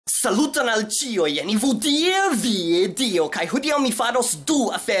Saluton al cioi, ni vi Dio, kai hodiaŭ mi faros du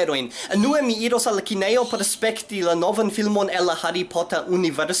aferojn. Unue mi iros al la kineo por spekti la novan filmon el la Harry Potter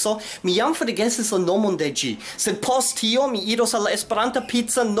universo. Mi jam forgesis la nomon de ĝi, sed post tio mi iros al la Esperanta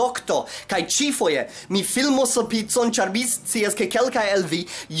pizza nokto, kaj ĉifoje mi filmos la pizzon, ĉar mi scias ke kelkaj el vi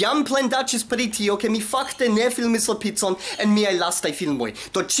jam plendaĉis pri tio, ke mi fakte ne filmis la pizzon en miaj lastaj filmoj.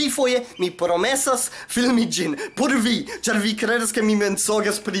 Do ĉifoje mi promesas filmi ĝin por vi, ĉar vi kredas ke mi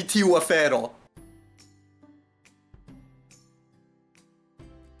mensogas pri tiu afero.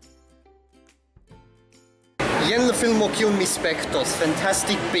 Jen la filmo kiun mi spektos,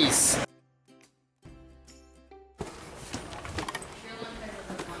 Fantastic Beasts.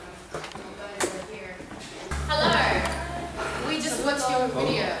 Hello. We just watched your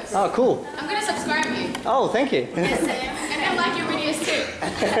videos. Oh, cool. I'm going to subscribe you. Oh, thank you. Yes, Sam. And I like your videos too.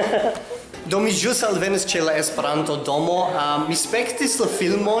 Do mi ĵus alvenis ĉe la Esperanto-domo. Mi spektis la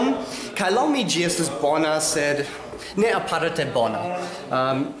filmon, kaj laŭ mi ĝi estas bona, sed ne aparte bona.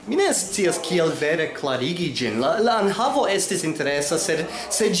 Mi ne scias kiel vere klarigi ĝin. La enhavo estis interesa, sed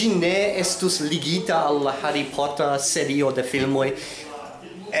se ĝi ne estus ligita al la Harry Potter serio de filmoj,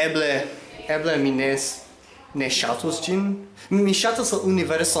 eble mi ne ŝatus ĝin. Mi ŝatas la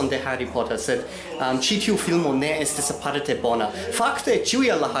universon de Harry Potter, sed ĉi tiu filmo ne estis aparte bona. Fakte, ĉiuj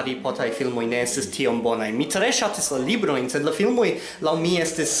el la Harry Potter filmoj ne estis tiom bonaj. Mi tre ŝatis la librojn, sed la filmoj laŭ mi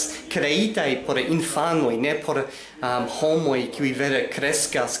estis kreitaj por infanoj, ne por homoj kiuj vere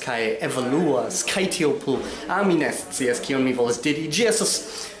kreskas kaj evoluas kaj tio plu. Mi ne scias kion mi volas diri. Ĝi estas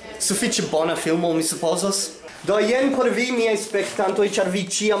sufiĉe bona filmo, mi supozas. Do jen por vi, miaj spektantoj, ĉar vi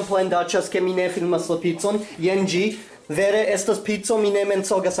ĉiam plendaĉas ke mi ne filmas la pizzon, jen ĝi. Vere estas pizzo, mi ne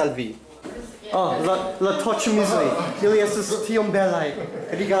mensogas al vi. La toĉmizoj, ili estas tiom belaj.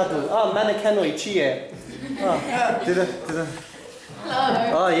 Rigardu, manekenoj ĉie. Dida.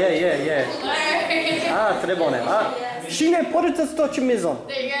 Hello. Yeah. Hello. Tre bone. Ŝi ne portas toĉmizon.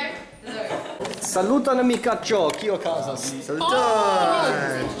 There you go. Saluton amikaĉo, kio okazas?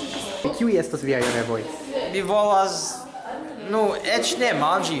 Saluton. Kiuj estas viaj revoj? Mi volas eĉ ne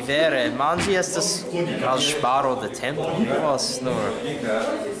manĝi vere. Manĝi estas malŝparo de tempo. Mi volas nur.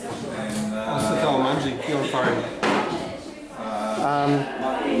 Anstataŭ manĝi, kion fari?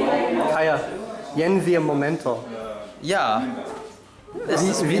 Kiah, jen via momento. Ja.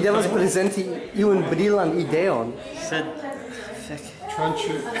 Vi devas prezenti iun brilan ideon. Sed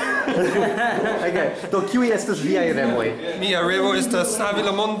Okay. Do kiuj estas viaj revoj? Mia revo estas savi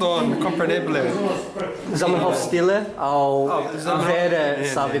la mondon, kompreneble. Zamenhof stile aŭ vere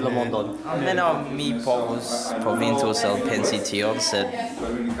savi la mondon? almenaŭ mi povintus elpensi tion, sed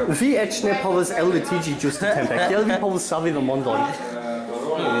Vi eĉ ne povas ellitiĝi ĝustatempe. Kiel vi povas savi la mondon?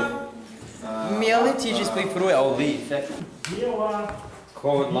 mi ellitiĝis pli frue ol vi.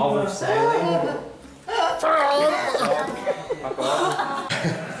 Quod novo sailing.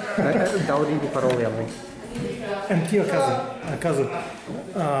 Daŭrigu paroli al mi. En tiu kazo,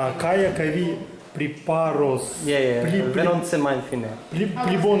 Kiah kaj vi priparos Venon semajnfine.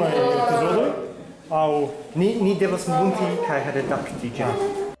 pli bonaj epizodoj aŭ Ni devas munti kaj redakti ĝin.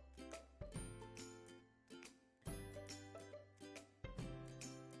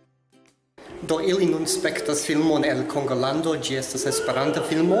 Do ili nun spektas filmon el Kongolando, ĝi estas Esperanta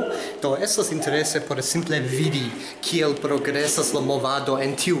filmo, do estas interese por simple vidi kiel progresas la movado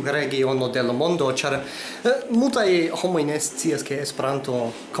en tiu regiono de la mondo, ĉar multaj homoj ne scias ke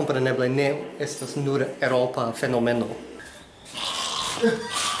Esperanto kompreneble ne estas nur eŭropa fenomeno.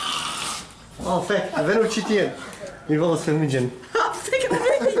 Fek, venu ĉi tien. Mi volas filmi ĝin.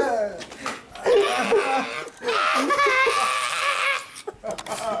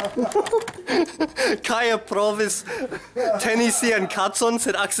 Kiah provis teni sian kacon,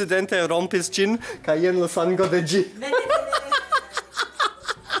 sed akcidente rompis ĝin, kaj jen la sango de ĝi.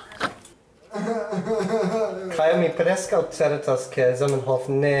 Kiah, mi preskaŭ certas, ke Zamenhof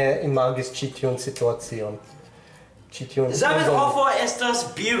ne imagis ĉi tiun situacion. Zamenhofo estas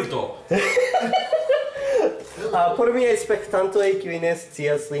birdo. Por miaj spektantoj, kiuj ne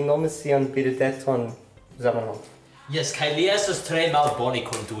scias, li nomis sian birdeton Zamenhof. Yes, kaj li estas tre malbone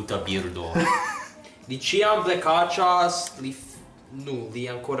konduta birdo. Li ĉiam blekaĉas, li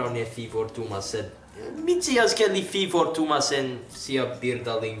ankoraŭ ne fivortumas, sed mi scias ke li fivortumas en sia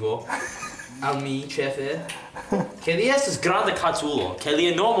birda lingvo. Al mi ĉefe. Ke li estas granda kaculo, ke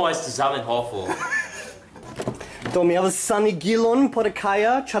lia nomo estas Zamenhofo. Do mi havas sanigilon por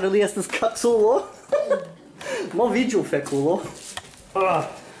Kiah, ĉar li estas kaculo. Moviĝu, fekulo.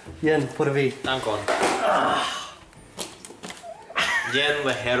 Jen, por vi. Dankon. Jen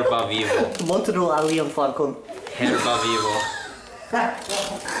la herba vivo. Montru alian flankon. Herba vivo.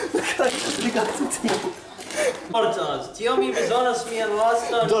 Rigardu tion. Portas, tio mi bezonas mian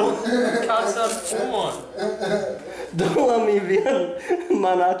lastan kalsartumon. Donu al mi vian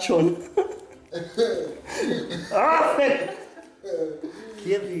manaĉon. Fek!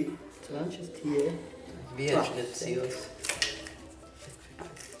 Kiel vi tranĉas tie? Vi eĉ ne scios.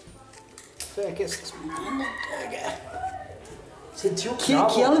 Fek, estas multege. Sed tio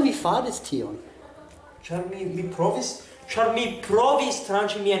Kiel vi faris tion? Ĉar mi provis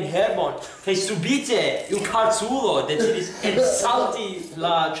tranĉi mian herbon, kaj subite iu kaculo decidis ensalti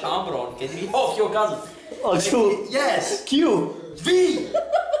la ĉambron, kaj diri, kio okazas? Ĉu? Yes! Kiu? Vi!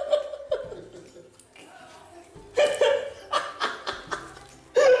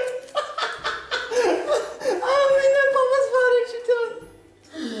 Mi ne povas fari ĉi tion.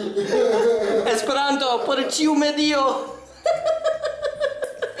 Esperanto por ĉiu medio.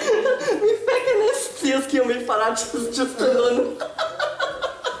 Mi feke ne scias kion mi faraĉas ĝuste nun.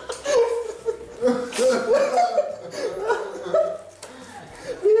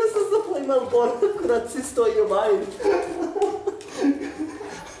 Mi estas la plej malbona kuracisto iomajn.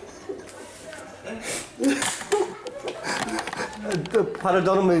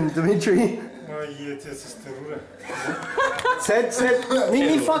 Pardonu min, Dimitri. Estas terure. Sed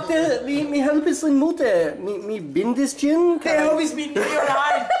mi fakte mi helpis lin multe. Mi bindis ĝin kaj Helpis min nenion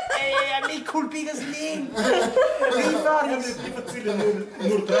ajn! Mi kulpigas lin! Vi faris! Pli facile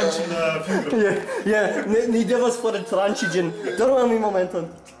nur tranĉi la fingron. Ja, ni devas fortranĉi ĝin. Donu al mi momenton.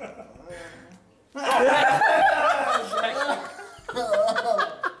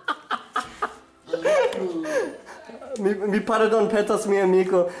 Mi pardonpetas mia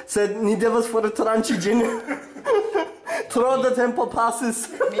amiko, sed ni devas fortranĉi ĝin. Tro da tempo pasis.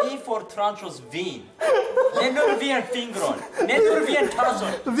 Mi fortranĉos vin. Ne nur vian fingron, ne nur vian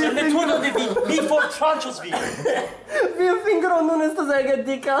tason, sed ne tuto de vi. Mi fortranĉos vin. Via fingro nun estas ege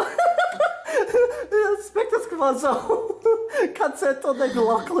dika. Aspektas kvazaŭ kaceto de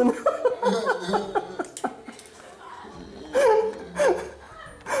Glocklin.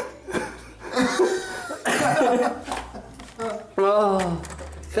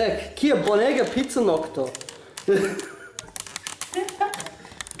 Fek, kia bonega pizzanokto.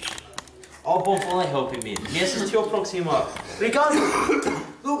 Bonvole helpi min. Mi estas tio proksima. Rigardu!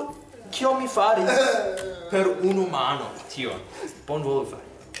 Kio mi faris per unu mano tion? Bonvole fari.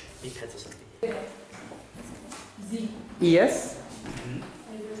 Mi petas al vi. Yes?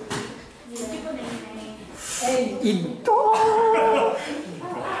 Ido!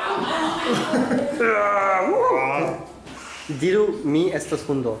 Diru, mi estas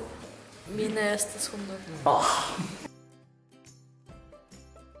hundo. Mi ne estas hundo.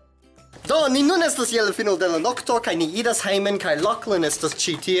 Do, ni nun estas je la fino de la nokto, kaj ni iras hejmen, kaj Lachlan estas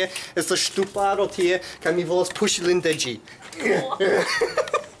ĉi tie, estas ŝtuparo tie, kaj mi volas puŝi lin de ĝi.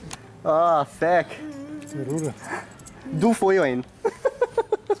 Fek. Terure. 2 fojojn.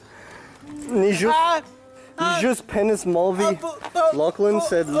 Ni ĵus penis movi Lachlan,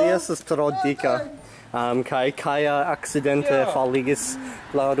 sed li estas tro dika. Kaj Kiah akcidente faligis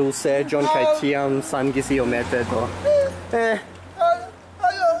la ruseĝon, kaj tiam sangis iomete, do.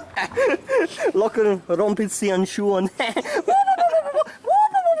 Lachlan rompis sian ŝuon.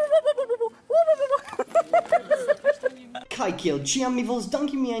 Kaj kiel ĉiam mi volas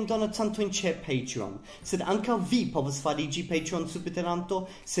danki miajn donacantojn ĉe Patreon, sed ankaŭ vi povas fariĝi Patreon subteranto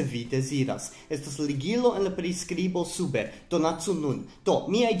se vi deziras. Estas ligilo en la priskribo sube. Donacu nun. Do,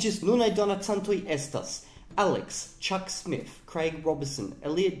 miaj ĝis nunaj donacantoj estas Alex, Chuck Smith, Craig Robinson,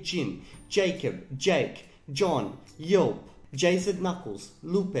 Elliott Jin, Jacob, Jake, John, Job, JZ Knuckles,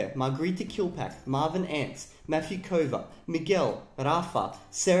 Lupe, Margarita Kilpack, Marvin Ants, Matthew Kova, Miguel, Rafa,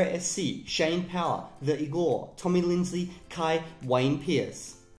 Sarah SC, Shane Power, The Igor, Tommy Lindsley, Kai, Wayne Pierce.